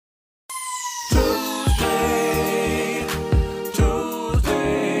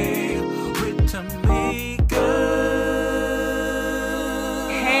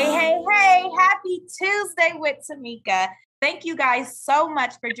Tuesday with Tamika. Thank you guys so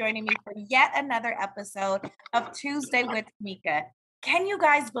much for joining me for yet another episode of Tuesday with Tamika. Can you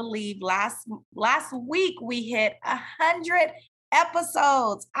guys believe last week we hit 100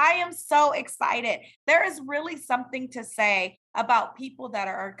 episodes? I am so excited. There is really something to say about people that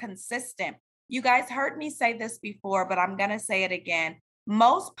are consistent. You guys heard me say this before, but I'm going to say it again.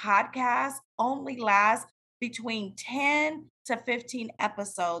 Most podcasts only last between 10 to 15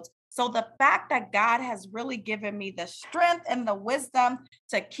 episodes. So the fact that God has really given me the strength and the wisdom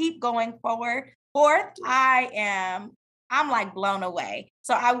to keep going forth, I'm like blown away.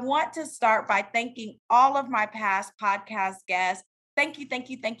 So I want to start by thanking all of my past podcast guests. Thank you, thank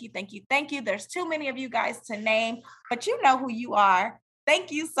you, thank you, thank you, thank you. There's too many of you guys to name, but you know who you are. Thank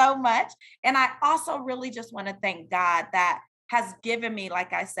you so much. And I also really just want to thank God that has given me,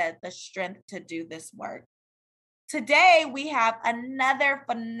 like I said, the strength to do this work. Today, we have another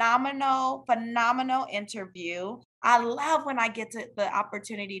phenomenal interview. I love when I get the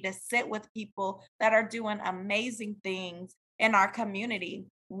opportunity to sit with people that are doing amazing things in our community,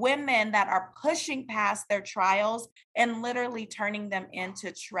 women that are pushing past their trials and literally turning them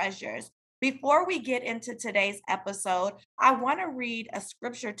into treasures. Before we get into today's episode, I want to read a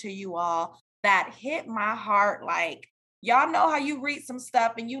scripture to you all that hit my heart. Like, y'all know how you read some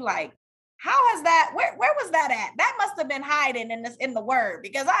stuff and you like, how has that, where was that at? That must have been hiding in the word,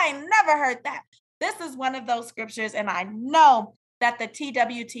 because I ain't never heard that. This is one of those scriptures, and I know that the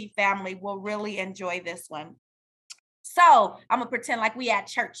TWT family will really enjoy this one. So I'm gonna pretend like we at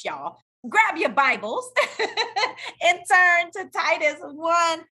church, y'all. Grab your Bibles and turn to Titus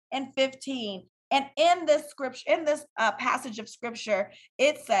 1:15. And in this scripture, in this passage of scripture,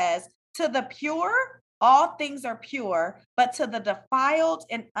 it says, "To the pure, all things are pure, but to the defiled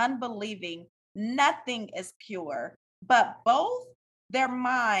and unbelieving, nothing is pure, but both their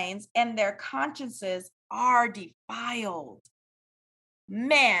minds and their consciences are defiled."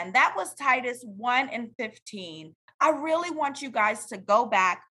 Man, that was Titus 1:15. I really want you guys to go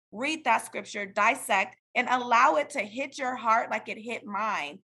back, read that scripture, dissect, and allow it to hit your heart like it hit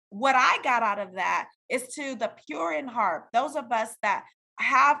mine. What I got out of that is to the pure in heart, those of us that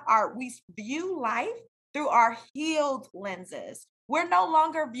we view life through our healed lenses. We're no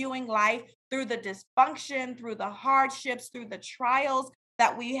longer viewing life through the dysfunction, through the hardships, through the trials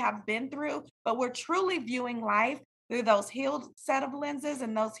that we have been through, but we're truly viewing life through those healed set of lenses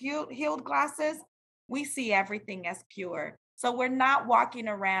and those healed glasses. We see everything as pure. So we're not walking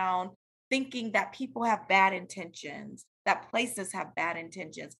around thinking that people have bad intentions, that places have bad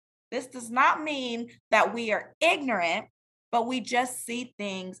intentions. This does not mean that we are ignorant, but we just see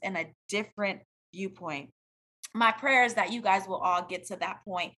things in a different viewpoint. My prayer is that you guys will all get to that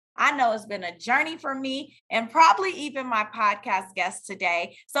point. I know it's been a journey for me and probably even my podcast guest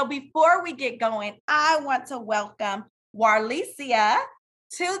today. So before we get going, I want to welcome Warlesia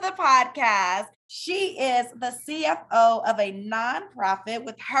to the podcast. She is the CFO of a nonprofit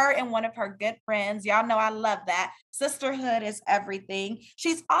with her and one of her good friends. Y'all know I love that. Sisterhood is everything.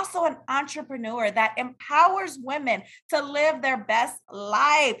 She's also an entrepreneur that empowers women to live their best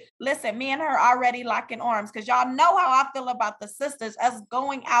life. Listen, me and her already locking arms because y'all know how I feel about the sisters, us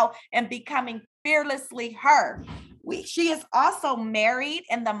going out and becoming fearlessly her. She is also married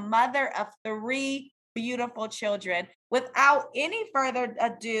and the mother of 3 beautiful children. Without any further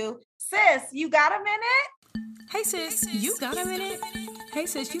ado, sis, you got a minute? Hey sis, you got a minute? Hey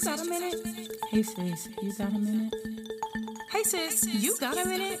sis, you got a minute? Hey sis, you got a minute? Hey sis, you got a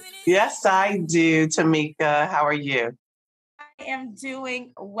minute? Yes, I do, Tamika. How are you? I am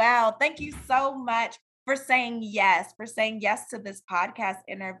doing well. Thank you so much for saying yes to this podcast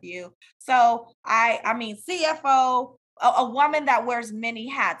interview. So I mean, CFO, a woman that wears many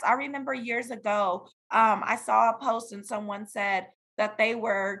hats. I remember years ago, I saw a post and someone said that they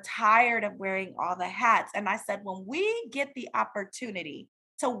were tired of wearing all the hats. And I said, when we get the opportunity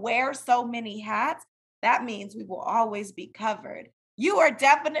to wear so many hats, that means we will always be covered. You are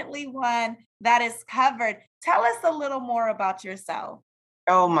definitely one that is covered. Tell us a little more about yourself.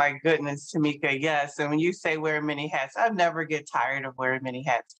 Oh my goodness, Tamika. Yes. And when you say wear many hats, I never get tired of wearing many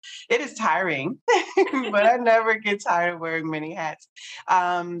hats. It is tiring, but I never get tired of wearing many hats.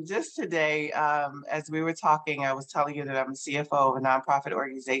 Just today, as we were talking, I was telling you that I'm a CFO of a nonprofit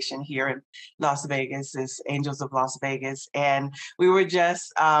organization here in Las Vegas, it's Angels of Las Vegas. And we were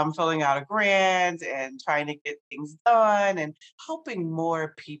just filling out a grant and trying to get things done and helping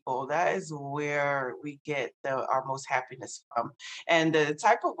more people. That is where we get our most happiness from. And the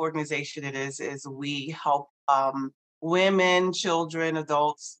type of organization it is we help women, children,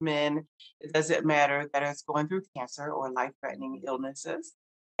 adults, men, it doesn't matter, that is going through cancer or life-threatening illnesses.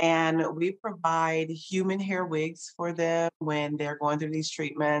 And we provide human hair wigs for them when they're going through these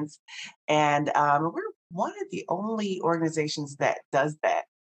treatments. And we're one of the only organizations that does that,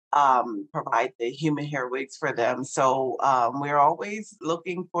 provide the human hair wigs for them. So we're always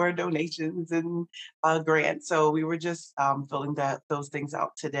looking for donations and grants. So we were just filling those things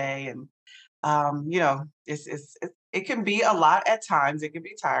out today. And, it can be a lot at times. It can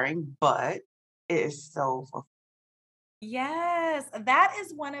be tiring, but it is so Yes, that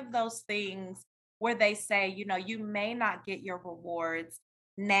is one of those things where they say, you may not get your rewards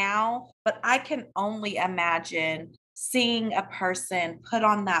now, but I can only imagine seeing a person put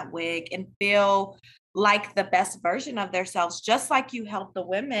on that wig and feel like the best version of themselves, just like you help the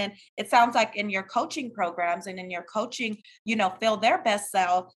women. It sounds like in your coaching programs and in your coaching, feel their best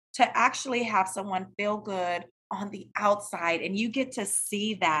self to actually have someone feel good on the outside and you get to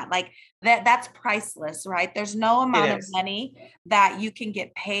see that. Like that's priceless, right? There's no it amount of is. money that you can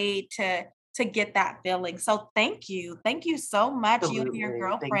get paid to get that feeling. So thank you. Thank you so much, you and your Absolutely. Thank you.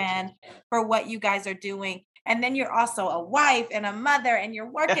 girlfriend, for what you guys are doing. And then you're also a wife and a mother and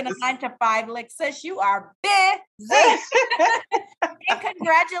you're working a Yes. 9 to 5. Like, sis, you are busy. And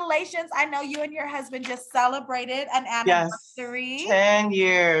congratulations. I know you and your husband just celebrated an Yes. anniversary. 10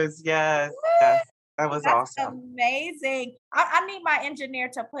 years. Yes. Woo! Yes. That was That's awesome. amazing. I need my engineer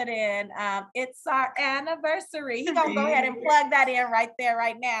to put in, it's our anniversary. He gonna go ahead and plug that in right there,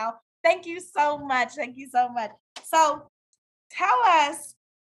 right now. Thank you so much. Thank you so much. So tell us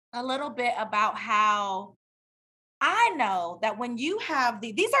a little bit about how I know that when you have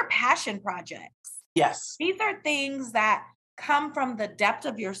these are passion projects. Yes. These are things that come from the depth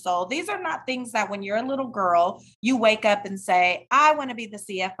of your soul. These are not things that when you're a little girl, you wake up and say, I want to be the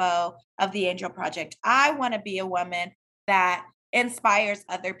CFO of the Angel Project. I want to be a woman that inspires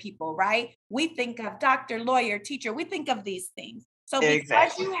other people, right? We think of doctor, lawyer, teacher, we think of these things. So because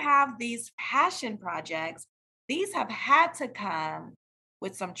Exactly. you have these passion projects, these have had to come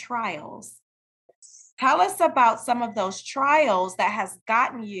with some trials. Tell us about some of those trials that has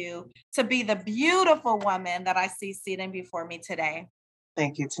gotten you to be the beautiful woman that I see sitting before me today.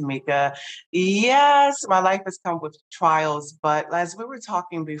 Thank you, Tamika. Yes, my life has come with trials, but as we were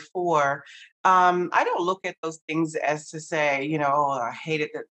talking before, I don't look at those things as to say, oh, I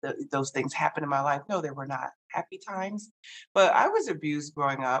hated that those things happened in my life. No, they were not happy times. But I was abused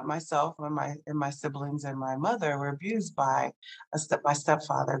growing up. Myself and my siblings and my mother were abused by my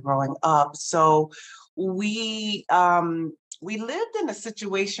stepfather growing up. So we lived in a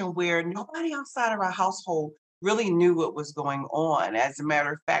situation where nobody outside of our household really knew what was going on. As a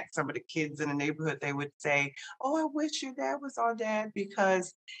matter of fact, some of the kids in the neighborhood, they would say, "Oh, I wish your dad was our dad,"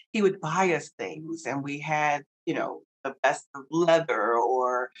 because he would buy us things and we had, the best of leather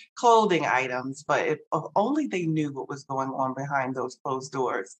or clothing items. But if only they knew what was going on behind those closed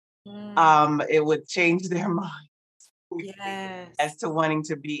doors, Mm, it would change their mind as yes. to wanting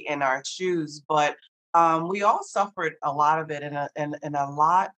to be in our shoes. But we all suffered a lot of it, and a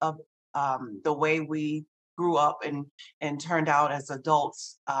lot of the way we grew up and turned out as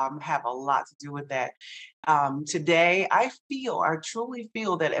adults have a lot to do with that. Today, I truly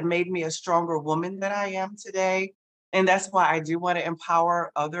feel that it made me a stronger woman than I am today, and that's why I do want to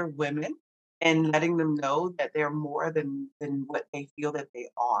empower other women and letting them know that they're more than what they feel that they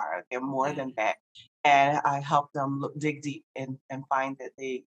are. They're more Yeah. than that, and I help them dig deep and find that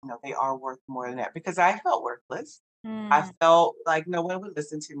they are worth more than that, because I felt worthless. I Mm, felt like no one would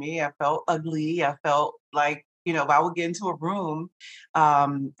listen to me. I felt ugly. I felt like, if I would get into a room,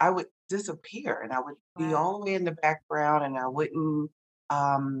 I would disappear and I would be wow. all the way in the background and I wouldn't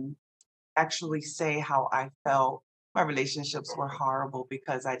um, actually say how I felt. My relationships were horrible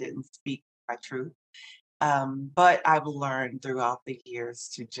because I didn't speak my truth. But I've learned throughout the years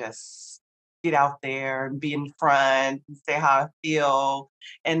to just get out there and be in front and say how I feel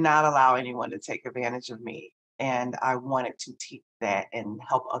and not allow anyone to take advantage of me. And I wanted to teach that and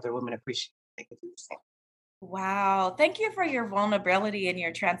help other women appreciate they could do the same. Wow. Thank you for your vulnerability and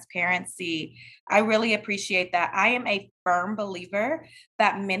your transparency. I really appreciate that. I am a firm believer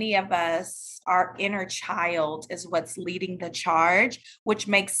that many of us, our inner child is what's leading the charge, which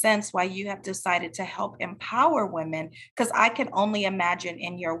makes sense why you have decided to help empower women. Because I can only imagine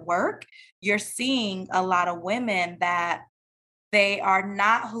in your work, you're seeing a lot of women that they are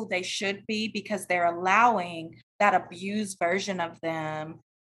not who they should be because they're allowing that abused version of them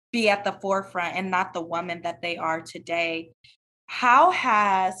be at the forefront and not the woman that they are today. How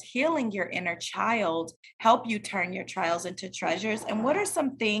has healing your inner child helped you turn your trials into treasures? And what are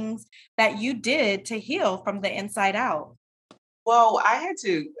some things that you did to heal from the inside out? Well, I had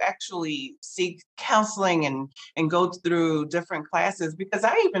to actually seek counseling and go through different classes because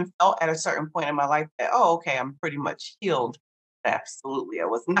I even felt at a certain point in my life that, oh, okay, I'm pretty much healed. Absolutely, I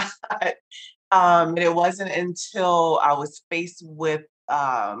was not. And it wasn't until I was faced with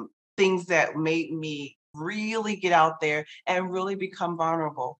things that made me really get out there and really become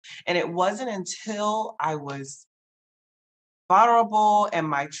vulnerable. And it wasn't until I was vulnerable and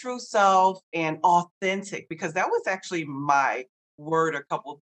my true self and authentic, because that was actually my word a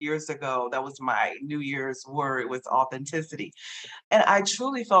couple of years ago. That was my New Year's word, was authenticity. And I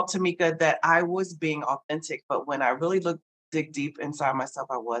truly felt, Tamika, that I was being authentic. But when I really dig deep inside myself,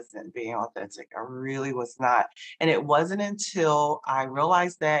 I wasn't being authentic. I really was not. And it wasn't until I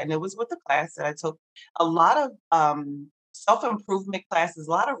realized that, and it was with the class that I took a lot of self-improvement classes,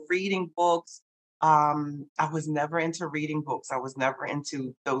 a lot of reading books. I was never into reading books. I was never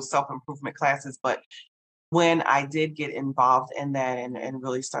into those self-improvement classes. But when I did get involved in that and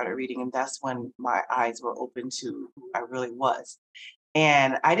really started reading, and that's when my eyes were open to who I really was.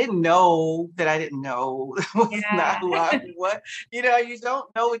 And I didn't know that I didn't know was not Yeah. who I was. You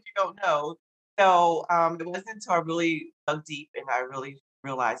don't know what you don't know. So it wasn't until I really dug deep and I really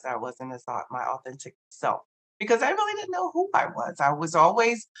realized I wasn't my authentic self, because I really didn't know who I was. I was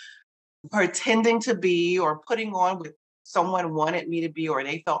always pretending to be or putting on what someone wanted me to be or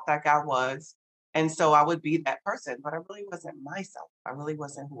they felt like I was. And so I would be that person, but I really wasn't myself. I really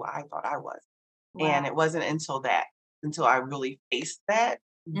wasn't who I thought I was. Wow. And it wasn't until I really faced that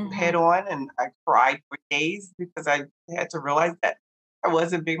Mhm. head on, and I cried for days because I had to realize that I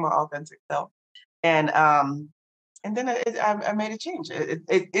wasn't being my authentic self. And then I made a change.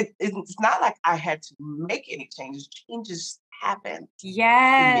 It's not like I had to make any changes. Changes happened to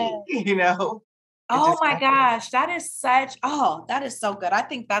Yes. me, you know? It Oh just my happened. gosh, that is so good. I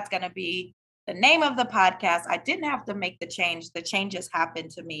think that's going to be the name of the podcast. I didn't have to make the changes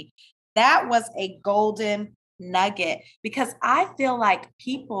happened to me. That was a golden nugget because I feel like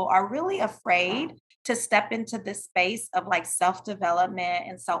people are really afraid to step into this space of like self-development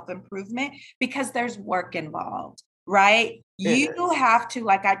and self-improvement because there's work involved, right? It You is. have to,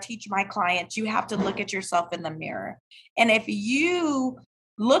 like I teach my clients, you have to look at yourself in the mirror. And if you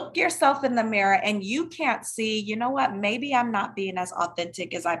look yourself in the mirror and you can't see, you know what, maybe I'm not being as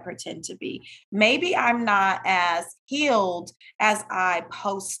authentic as I pretend to be. Maybe I'm not as healed as I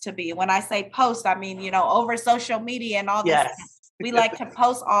post to be. When I say post, I mean, over social media and all this. Yes. We like to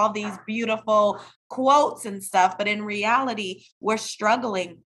post all these beautiful quotes and stuff, but in reality, we're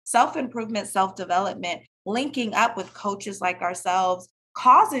struggling. Self improvement, self development, linking up with coaches like ourselves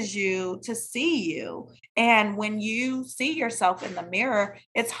causes you to see you. And when you see yourself in the mirror,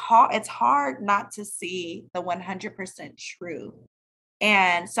 it's hard not to see the 100% truth.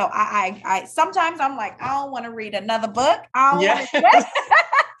 And so I sometimes I'm like, I don't want to read another book. I don't want Yes. to do it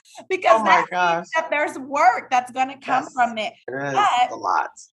because Oh that my means gosh. that there's work that's going to come Yes. from it. It is But a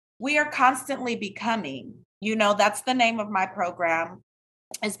lot. we are constantly becoming. That's the name of my program,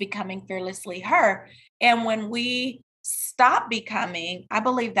 is Becoming Fearlessly Her. And when we stop becoming, I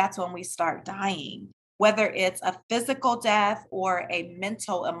believe that's when we start dying, whether it's a physical death or a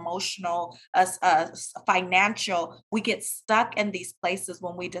mental, emotional, financial. We get stuck in these places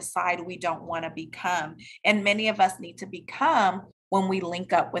when we decide we don't want to become. And many of us need to become when we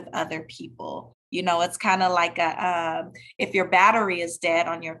link up with other people. It's kind of like if your battery is dead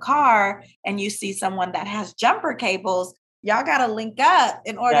on your car and you see someone that has jumper cables, y'all got to link up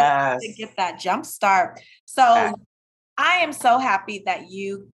in order to Yes. get that jump start. So I am so happy that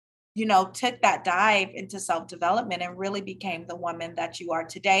you took that dive into self-development and really became the woman that you are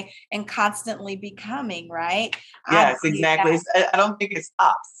today and constantly becoming, right? I Yes, believe exactly. that I don't think it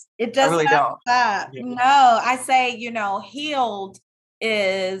stops. it I does really not don't. stop. Yeah. No, I say, healed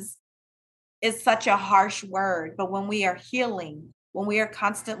is is such a harsh word, but when we are healing, when we are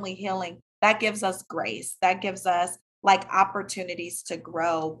constantly healing, that gives us grace. That gives us like opportunities to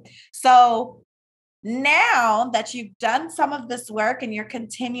grow. So now that you've done some of this work and you're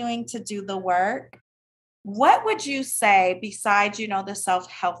continuing to do the work, what would you say besides, the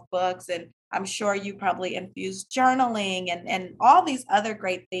self-help books, and I'm sure you probably infuse journaling and all these other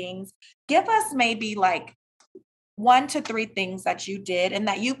great things. Give us maybe like 1 to 3 things that you did and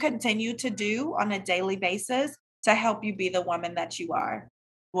that you continue to do on a daily basis to help you be the woman that you are.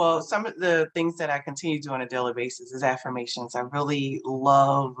 Well, some of the things that I continue to do on a daily basis is affirmations. I really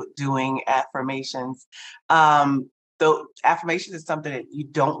love doing affirmations. Though affirmation is something that you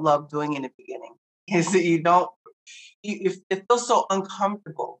don't love doing in the beginning. Is that you don't it feels so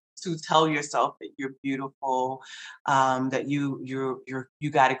uncomfortable to tell yourself that you're beautiful, that you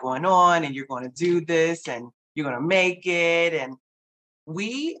got it going on and you're going to do this, and you're going to make it. And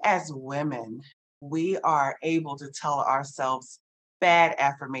we as women, we are able to tell ourselves bad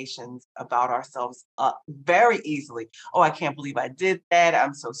affirmations about ourselves very easily. Oh, I can't believe I did that.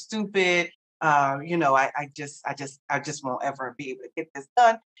 I'm so stupid. I just won't ever be able to get this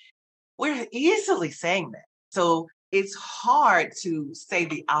done. We're easily saying that. So it's hard to say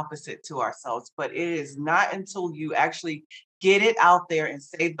the opposite to ourselves, but it is not until you actually get it out there and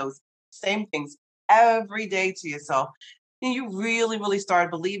say those same things every day to yourself, then you really, really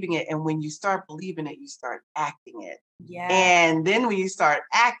start believing it. And when you start believing it, you start acting it. Yeah. And then when you start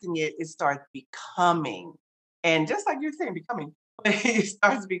acting it, it starts becoming. And just like you're saying, becoming, it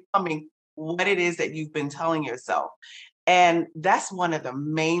starts becoming what it is that you've been telling yourself. And that's one of the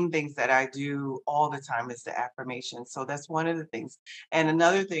main things that I do all the time is the affirmation. So that's one of the things. And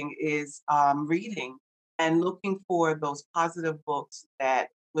another thing is reading and looking for those positive books that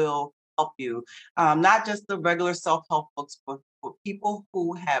will help you. Not just the regular self-help books, but for people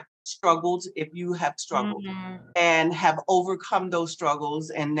who have struggled, if you have struggled Mhm. and have overcome those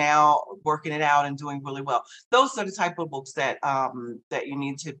struggles and now working it out and doing really well. Those are the type of books that you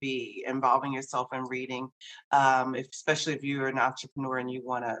need to be involving yourself in reading, especially if you're an entrepreneur and you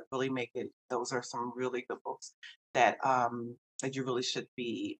want to really make it. Those are some really good books that you really should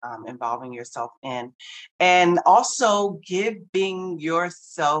be involving yourself in, and also giving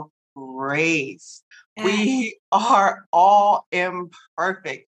yourself grace. Yeah. We are all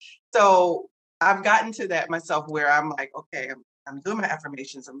imperfect. So I've gotten to that myself where I'm like, okay, I'm doing my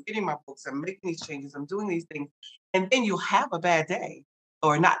affirmations, I'm reading my books, I'm making these changes, I'm doing these things. And then you'll have a bad day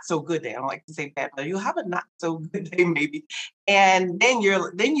or not so good day. I don't like to say bad, but you'll have a not so good day maybe. And then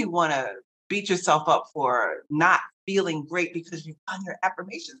you want to beat yourself up for not feeling great because you've done your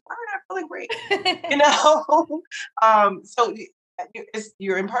affirmations. Why are you not feeling great? You know?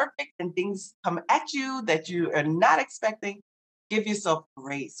 You're imperfect and things come at you that you are not expecting. Give yourself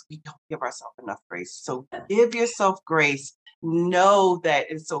grace. We don't give ourselves enough grace. So give yourself grace. Know that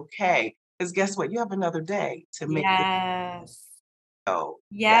it's okay. Because guess what? You have another day to make this Yes. go.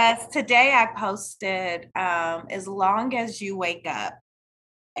 Yeah. Yes. Today I posted, as long as you wake up,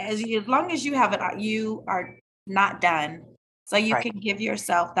 as long as you have it, you are not done. So you Right. can give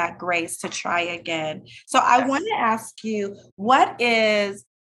yourself that grace to try again. So I want Yes. to ask you, what is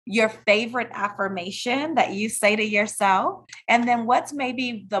your favorite affirmation that you say to yourself? And then what's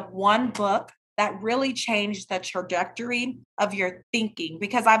maybe the one book that really changed the trajectory of your thinking?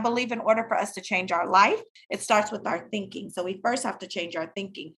 Because I believe in order for us to change our life, it starts with our thinking. So we first have to change our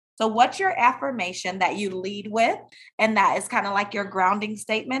thinking. So what's your affirmation that you lead with? And that is kind of like your grounding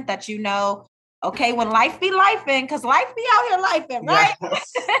statement that okay, when life be life in, because life be out here life in, right?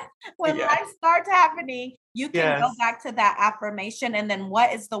 Yes. When Yes. life starts happening, you can go Yes. back to that affirmation. And then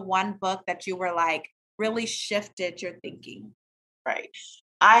what is the one book that you were like really shifted your thinking? Right.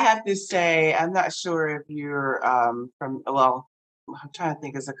 I have to say, I'm not sure if you're well, I'm trying to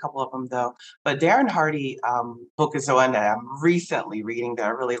think, there's a couple of them though, but Darren Hardy book is the one that I'm recently reading that I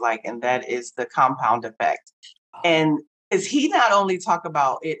really like, and that is The Compound Effect. Oh, And is he not only talk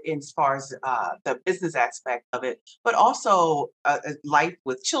about it in as far as the business aspect of it, but also life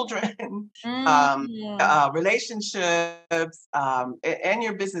with children, um, mm, relationships, and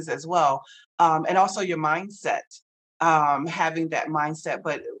your business as well, and also your mindset, having that mindset.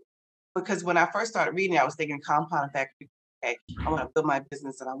 But because when I first started reading, I was thinking compound effect. Okay, I want to build my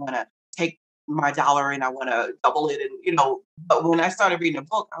business and I want to take my dollar and I want to double it, and But when I started reading a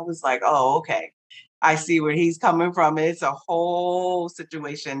book, I was like, oh, okay, I see where he's coming from. It's a whole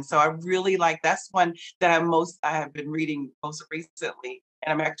situation. So I really like that's one that I have been reading most recently.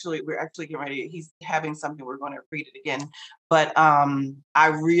 And we're actually getting ready. He's having something, we're going to read it again. But I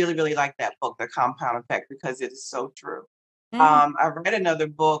really, really like that book, The Compound Effect, because it is so true. mm, I read another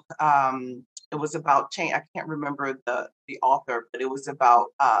book. It was about change. I can't remember the author, but it was about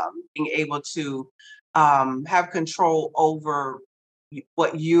being able to have control over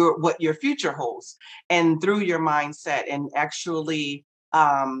what your future holds, and through your mindset. And actually,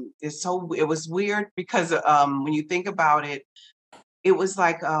 it was weird because when you think about it, it was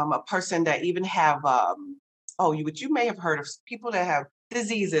like a person that even have but you may have heard of people that have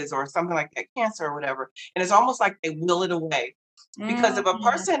diseases or something like that, cancer or whatever, and it's almost like they will it away. Because if a mm,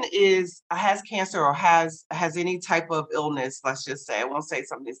 person has cancer or has any type of illness, let's just say, I won't say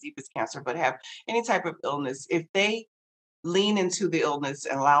something as deep as cancer, but have any type of illness, if they lean into the illness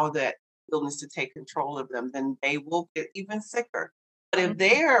and allow that illness to take control of them, then they will get even sicker. But if mm,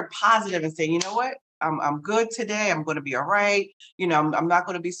 they're positive and say, you know what? I'm good today. I'm going to be all right. I'm not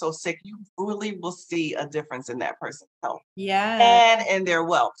going to be so sick. You really will see a difference in that person's health Yeah. and in their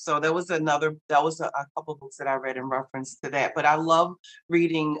wealth. So that was a couple books that I read in reference to that. But I love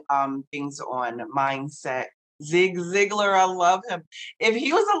reading things on mindset. Zig Ziglar, I love him. If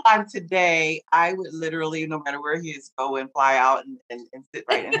he was alive today, I would literally, no matter where he is, go and fly out and sit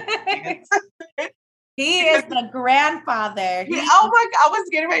right in his hands. He is the grandfather. Yeah, oh my God, I was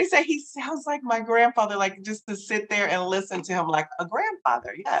getting ready to say he sounds like my grandfather, like just to sit there and listen to him like a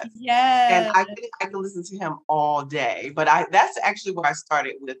grandfather. Yes. And Yes. I could listen to him all day. But that's actually where I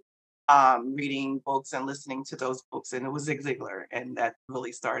started with reading books and listening to those books. And it was Zig Ziglar, and that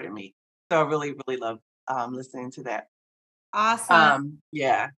really started me. So I really, really love listening to that. Awesome.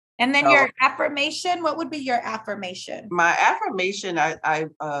 Yeah. And then So your affirmation, what would be your affirmation? my affirmation, I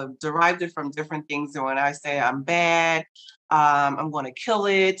derived it from different things. And when I say I'm bad, I'm going to kill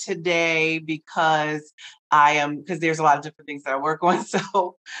it today because because there's a lot of different things that I work on.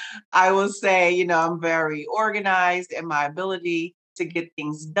 So I will say, I'm very organized in my ability to get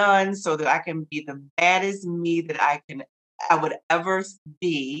things done so that I can be the baddest me that I would ever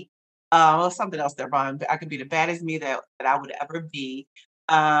be. Well, something else that rhymes. I could be the baddest me that I would ever be.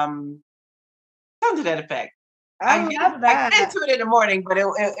 Um, Something to that effect. I love I get that. into it in the morning, but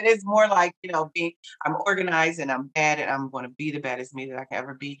it is more like, I'm organized and I'm bad and I'm going to be the baddest me that I can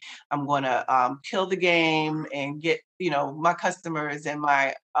ever be. I'm going to kill the game and get, my customers and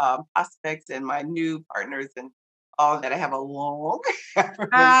my prospects and my new partners and all that. I have a long I affirmation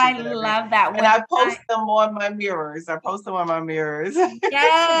that I read. love that. And I post them on my mirrors. I post them on my mirrors.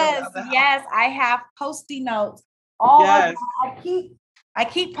 Yes, Around the house. yes. I have Post-it notes all over. Yes. I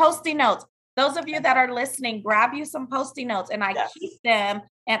keep Post-it notes. Those of you that are listening, grab you some Post-it notes, and I Yes. keep them.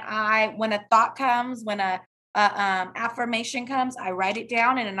 And when a thought comes, when a affirmation comes, I write it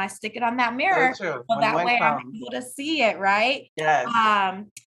down and then I stick it on that mirror, So true. so When that one way I'm comes. able to see it. Right. Yes.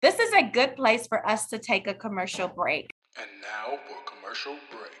 This is a good place for us to take a commercial break. And now for a commercial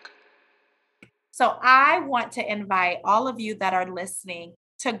break. So I want to invite all of you that are listening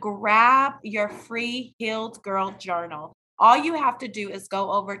to grab your free Healed Girl Journal. All you have to do is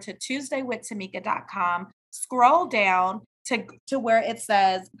go over to TuesdayWithTamika.com, scroll down to where it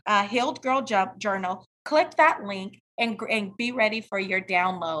says Healed Girl Journal, click that link and be ready for your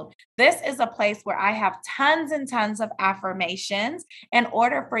download. This is a place where I have tons and tons of affirmations in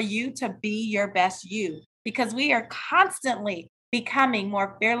order for you to be your best you, because we are constantly becoming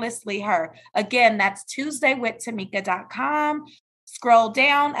more fearlessly her. Again, that's TuesdayWithTamika.com. Scroll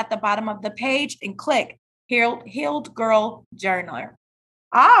down at the bottom of the page and click Healed Girl Journaler.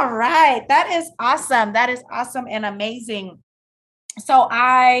 All right. That is awesome. That is awesome and amazing. So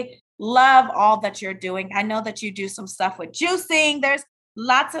I love all that you're doing. I know that you do some stuff with juicing. There's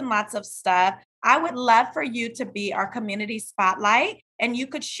lots and lots of stuff. I would love for you to be our community spotlight and you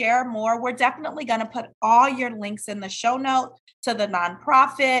could share more. We're definitely going to put all your links in the show note to the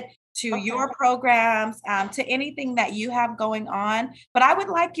nonprofit, to your programs, to anything that you have going on. But I would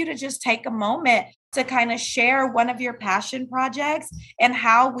like you to just take a moment to kind of share one of your passion projects and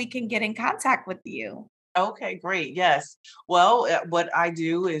how we can get in contact with you. Okay, great. Yes. Well, what I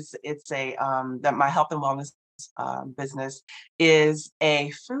do is that my health and wellness business is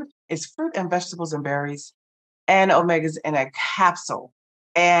fruit and vegetables and berries and omegas in a capsule.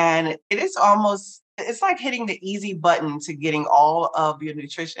 And it's like hitting the easy button to getting all of your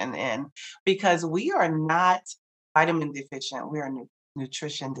nutrition in, because we are not vitamin deficient. We are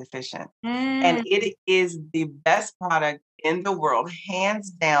nutrition deficient. And it is the best product in the world,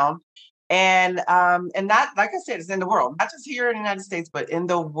 hands down. And not, like I said, it's in the world, not just here in the United States, but in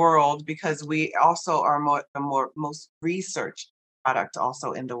the world, because we also are most researched product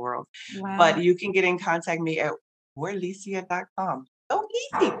also in the world. Wow. But you can get in contact me at Warlicia.com. So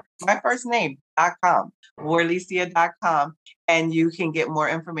easy. My first name.com, Warlicia.com. And you can get more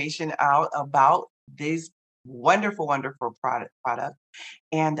information out about these wonderful, wonderful product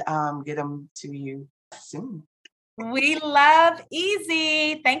and get them to you soon. We love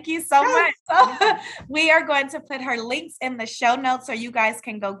Easy. Thank you so much. So we are going to put her links in the show notes so you guys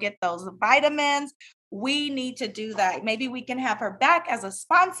can go get those vitamins. We need to do that. Maybe we can have her back as a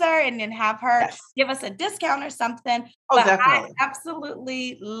sponsor and then have her give us a discount or something. Oh, but definitely. I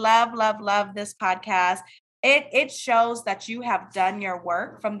absolutely love, love, love this podcast. It shows that you have done your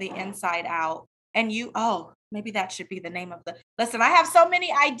work from the inside out. And maybe that should be the name of listen, I have so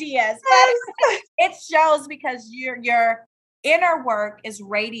many ideas, but it shows because your inner work is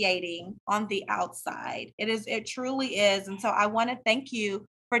radiating on the outside. It truly is. And so I want to thank you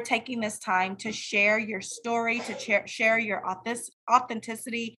for taking this time to share your story, to share your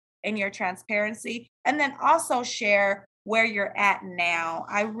authenticity and your transparency, and then also share where you're at now.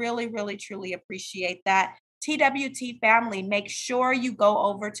 I really, really, truly appreciate that. TWT family, make sure you go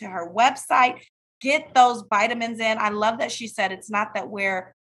over to her website, get those vitamins in. I love that she said it's not that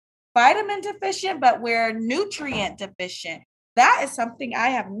we're vitamin deficient, but we're nutrient deficient. That is something I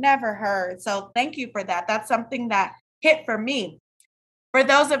have never heard. So thank you for that. That's something that hit for me. For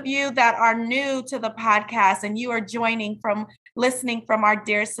those of you that are new to the podcast and you are listening from our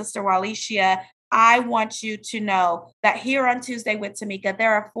dear sister Walisha, I want you to know that here on Tuesday with Tamika,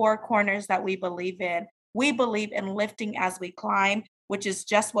 there are 4 corners that we believe in. We believe in lifting as we climb, which is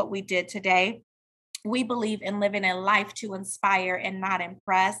just what we did today. We believe in living a life to inspire and not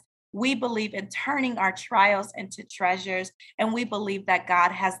impress. We believe in turning our trials into treasures, and we believe that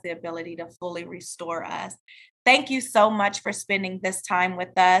God has the ability to fully restore us. Thank you so much for spending this time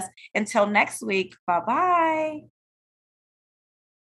with us. Until next week, bye-bye.